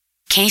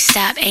Can't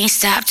stop, ain't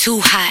stop, too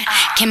hot.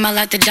 Came out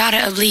like the daughter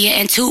of Leah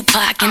and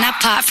Tupac. And I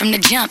popped from the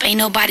jump, ain't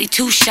nobody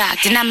too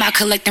shocked. And I'm out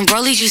collecting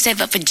rollies, you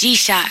save up for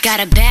G-Shock. Got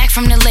a bag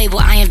from the label,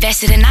 I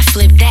invested and I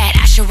flipped that.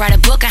 I should write a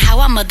book on how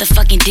I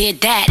motherfucking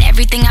did that.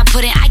 Everything I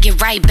put in, I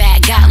get right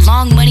back. Got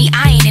long money,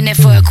 I ain't in it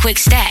for a quick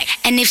stack.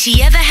 And if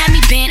she ever had me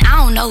bent, I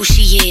don't know who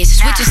she is.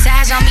 Switching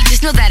sides on me,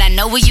 just know that I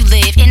know where you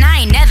live. And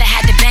I ain't never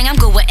had to bang, I'm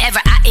good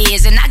wherever I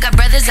is. And I got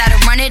brothers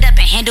that'll run it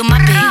up and handle my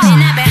biz.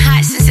 And I've been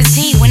hot since a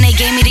teen when they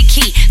gave me the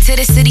key to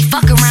the city,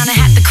 fuck around and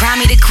have to crown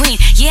me the queen.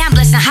 Yeah, I'm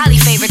blessed and highly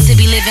favored to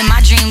be living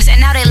my dreams. And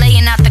now they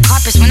laying out the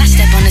carpets when I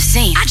step on the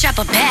scene. I drop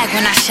a bag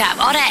when I shop,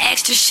 all that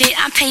extra shit.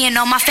 I'm paying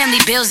all my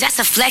family bills, that's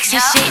a flex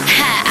and shit.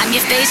 Ha, I'm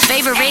your face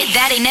favorite,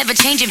 that ain't never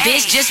changing,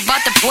 bitch. Just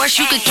bought the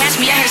Porsche, you could catch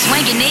me out here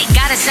swinging it.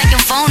 Got a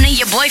second phone and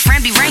your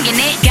boyfriend be ringing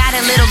it. Got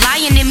a little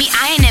lion in me,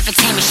 I ain't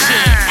entertainment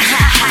shit.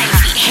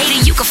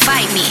 Hater, you can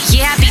fight me.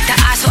 Yeah, I beat the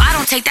odds, so I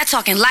don't take that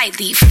talking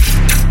lightly.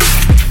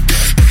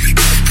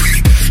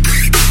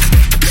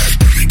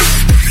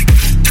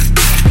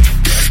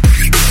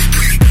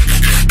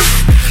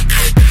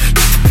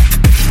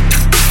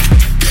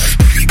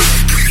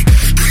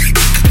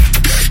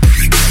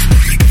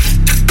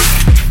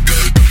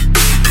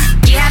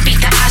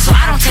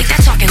 Take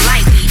that talking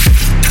lightly.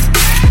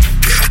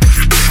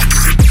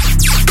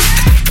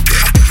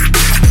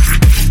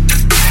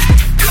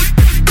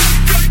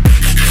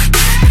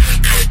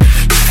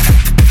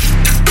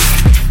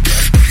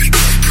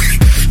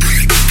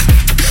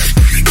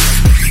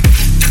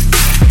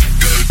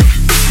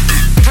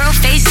 Pearl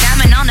face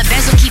diamond on the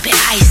bezel, keep it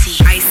icy.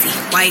 Icy,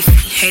 wifey,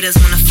 haters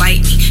wanna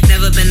fight me.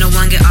 Never been the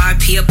one get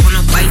RP up on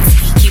a white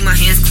tee. Keep my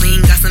hands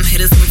clean, got some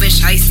hitters moving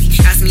shicey.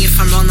 Ask me if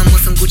I'm rolling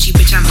with some Gucci,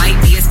 bitch, I might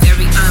be. It's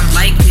very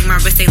unlikely, my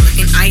wrist ain't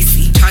looking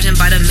icy. Charging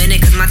by the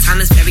minute, cause my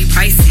time is very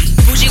pricey.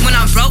 Bougie when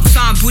I'm broke, so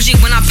I'm bougie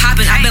when I'm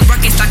popping. I've been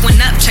working, stock went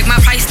up, check my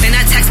price, then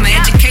I text my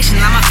education.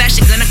 Now my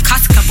fashion gonna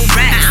cost a couple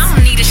racks. I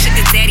don't need a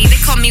sugar daddy, they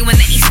call me when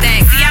they eat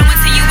stacks. See, I went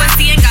to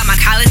USC and got my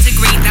college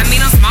degree. That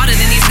mean I'm smarter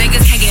than these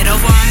niggas, can't get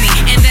over on me.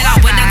 And then I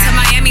went down to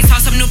Miami, saw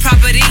some new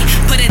property.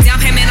 Put a down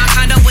payment on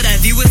condo with a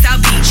view of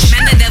South Beach.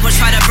 Man, the devil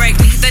try to break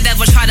me, the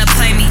devil try to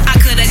play me. I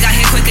could've got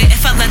here quicker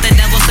if I let the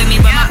devil swing me.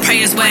 But my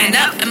prayers went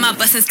up and my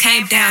blessings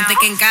came down.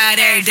 Thanking God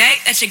every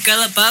day that your girl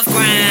above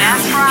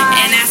ground.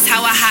 And that's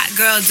how a hot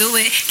girl do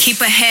it. Keep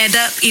her head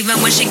up even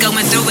when she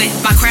going through it.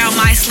 My crown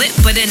might slip,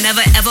 but it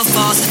never ever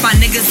falls. If my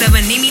niggas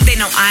ever need me, they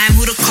know I am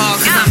who to call.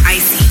 Cause I'm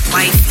icy,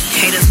 wifey,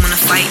 haters wanna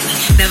fight me.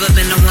 Never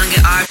been the one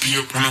get RP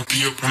up on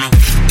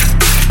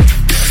a